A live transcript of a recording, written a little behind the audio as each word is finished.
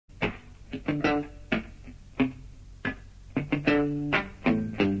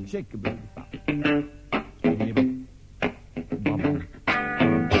Shake a booty.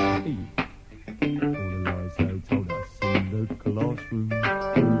 Classroom,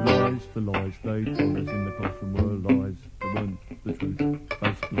 the lies they told us in the classroom were lies, they weren't the truth,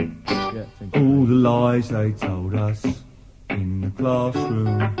 basically. Yeah, all the lies they told us in the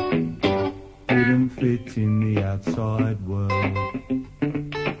classroom didn't fit in the outside world.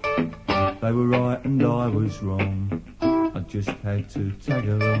 They were right and I was wrong, I just had to tag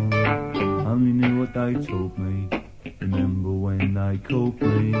along. Only knew what they taught me, remember when they caught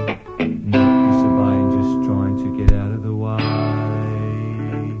me not disobeying, just trying to get out of the way.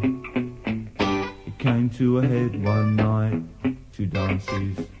 It came to a head one night, 2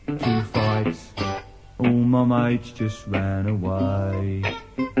 dances, 2 fights, all my mates just ran away.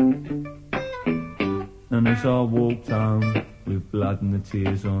 And as I walked home with blood and the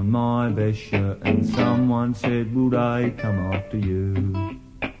tears on my best shirt, and someone said, will they come after you?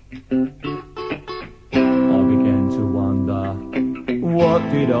 I began to wonder, what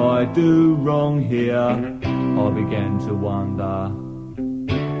did I do wrong here? I began to wonder,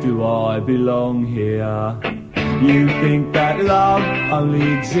 do I belong here? You think that love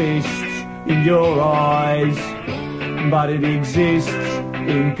only exists in your eyes, but it exists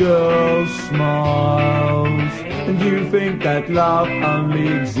in girls' smiles. And you think that love only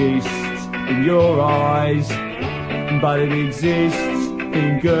exists in your eyes, but it exists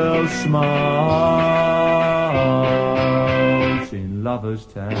in girls' smiles in Lovers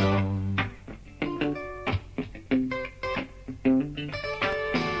Town.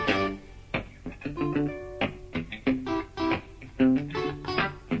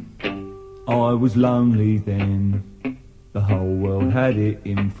 I was lonely then, the whole world had it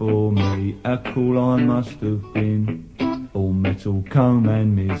in for me. How cool I must have been, all metal, comb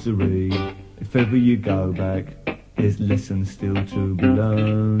and misery. If ever you go back, there's lessons still to be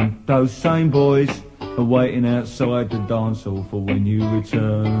learned. Those same boys are waiting outside the dance hall for when you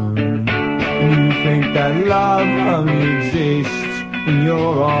return. And you think that love only exists in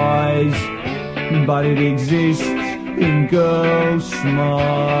your eyes, but it exists in girls'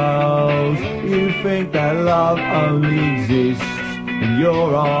 smiles. You think that love only exists in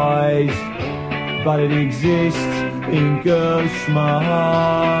your eyes, but it exists in girls' smiles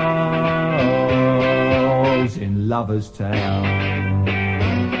in Lovers Town.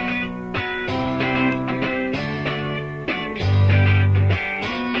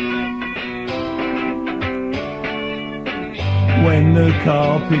 When the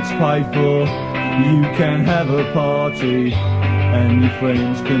carpet's paid for, you can have a party and your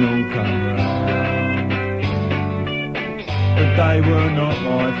friends can all come around. But they were not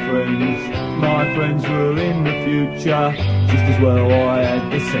my friends. My friends were in the future. Just as well I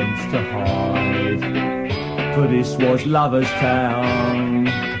had the sense to hide, for this was Lovers Town.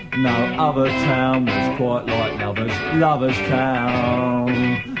 No other town was quite like Lovers Town.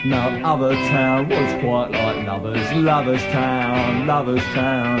 No other town was quite like Lovers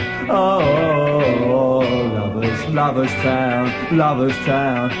Town. Oh, Lovers Town.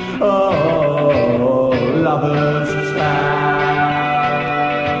 Oh, Lovers Town.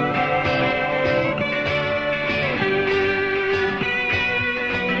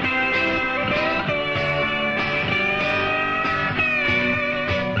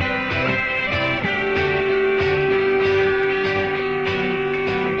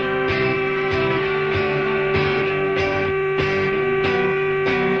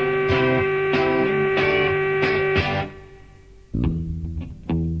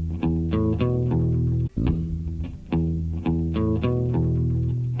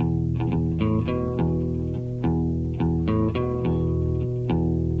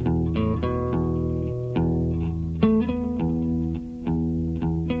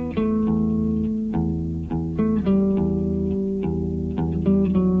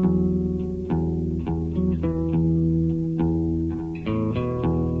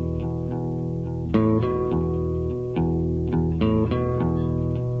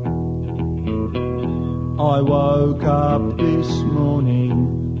 I woke up this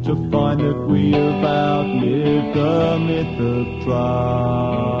morning to find that we have outlived the myth of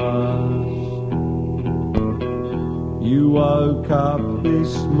trust. You woke up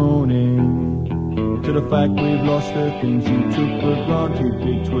this morning to the fact we've lost the things you took for granted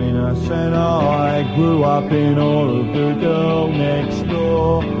between us. And I grew up in awe of the girl next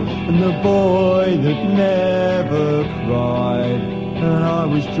door and the boy that never cried. And I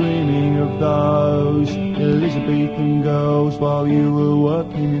was dreaming of those Elizabethan girls while you were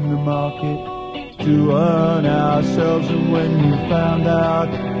working in the market to earn ourselves. And when you found out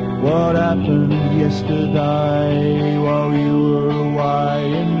what happened yesterday while you were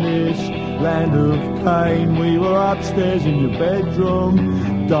away in this land of Cain. We were upstairs in your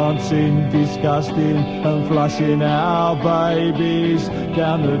bedroom, dancing, disgusting and flushing our babies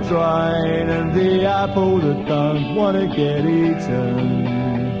down the drain. And the apple that don't want to get eaten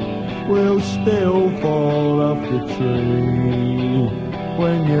will still fall off the tree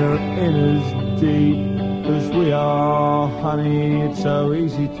when you're in as deep as we are, honey. It's so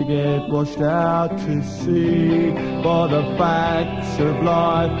easy to get washed out to sea, but the facts of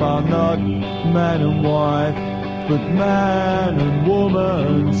life are not man and wife, but man and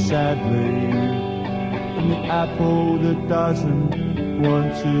woman, sadly. And the apple that doesn't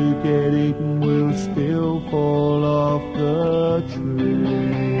want to get eaten will still fall off the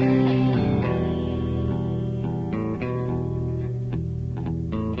tree.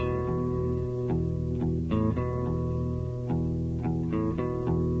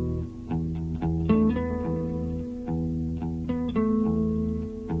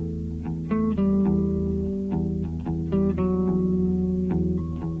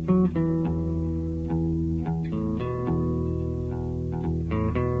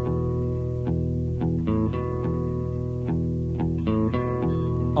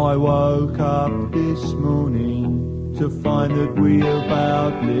 I woke up this morning to find that we have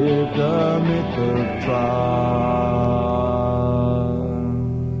outlived the myth of trust.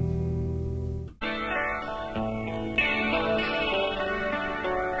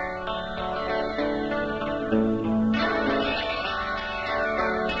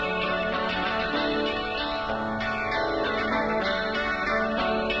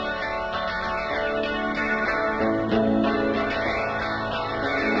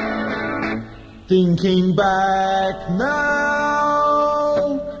 Thinking back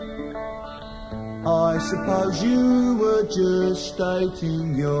now, I suppose you were just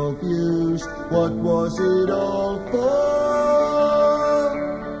stating your views. What was it all for?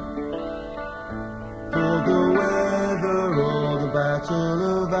 For the weather or the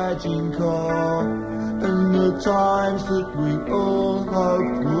battle of Agincourt, and the times that we all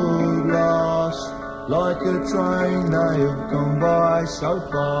hoped would last. Like a train they have gone by so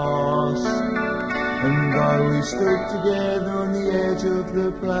fast. And though we stood together on the edge of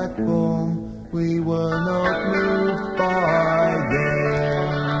the platform, we were not moved by them.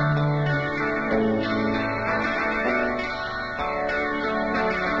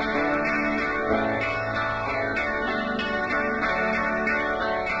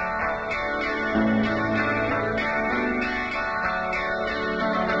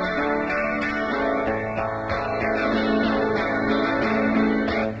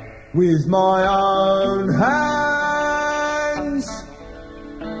 With my own hands,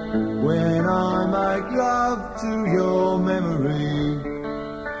 when I make love to your memory,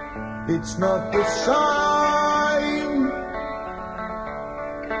 it's not the same.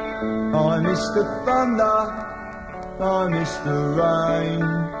 I miss the thunder, I miss the rain,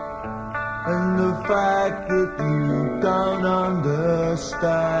 and the fact that you don't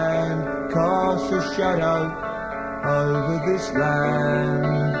understand casts a shadow over this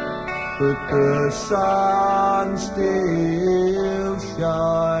land. But the sun still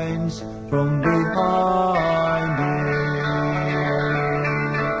shines from behind it.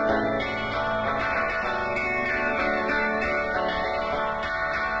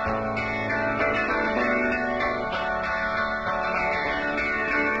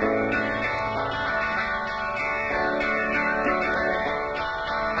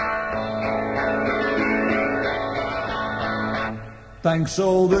 Thanks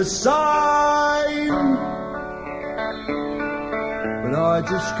all the same, but I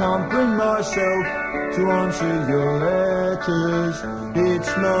just can't bring myself to answer your letters.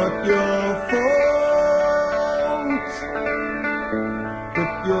 It's not your fault,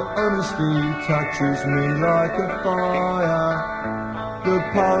 but your honesty touches me like a fire. The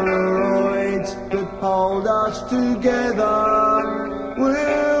Polaroids that hold us together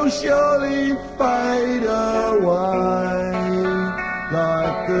will surely fade away,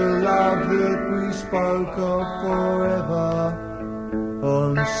 like the love that we spoke of forever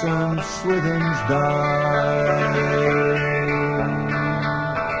on St. Swithin's Day.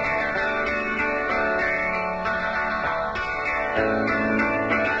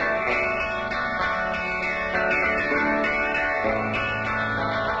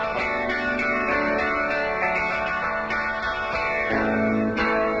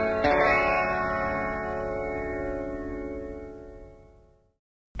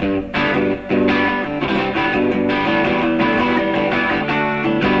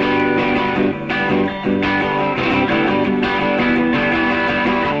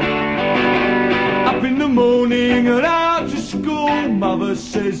 mother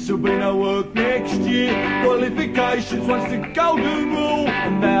says there'll be no work next year. Qualifications once the golden rule,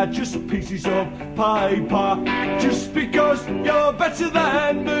 and they're just pieces of paper. Just because you're better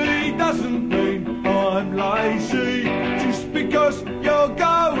than me doesn't mean I'm lazy. Just because you're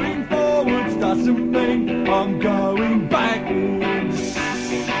going forwards doesn't mean I'm going backwards.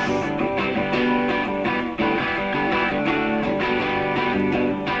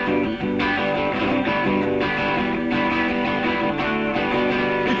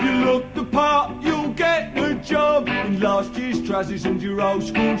 You'll get the job in last year's trousers and your old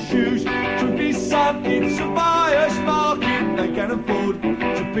school shoes. Truth is, son, it's a buyer's market. They can afford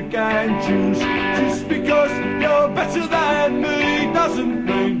to pick and choose. Just because you're better than me doesn't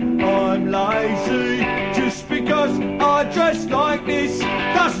mean I'm lazy. Just because I dress like this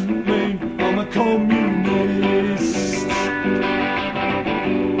doesn't mean I'm a communist.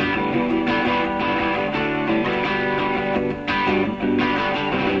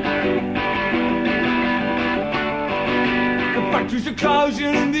 Factories are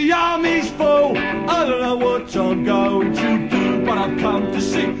closing and the army's full. I don't know what I'm going to do, but I've come to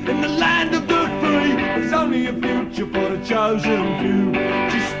sing in the land of the free. There's only a future for the chosen few.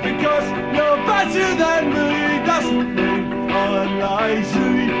 Just because you're better than me doesn't mean I'm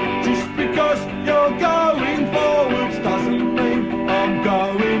lazy. Just because you're going forwards doesn't mean I'm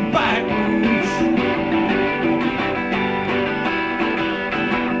going backwards.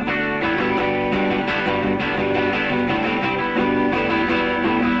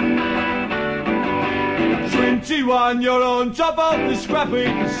 You're on top of the scrap heap.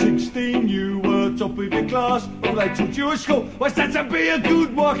 At 16 you were top of your class. All they taught you at school was that to be a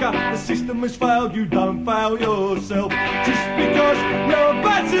good worker. The system has failed, you don't fail yourself. Just because you're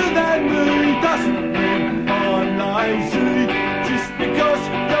better than me doesn't mean I'm lazy. Just because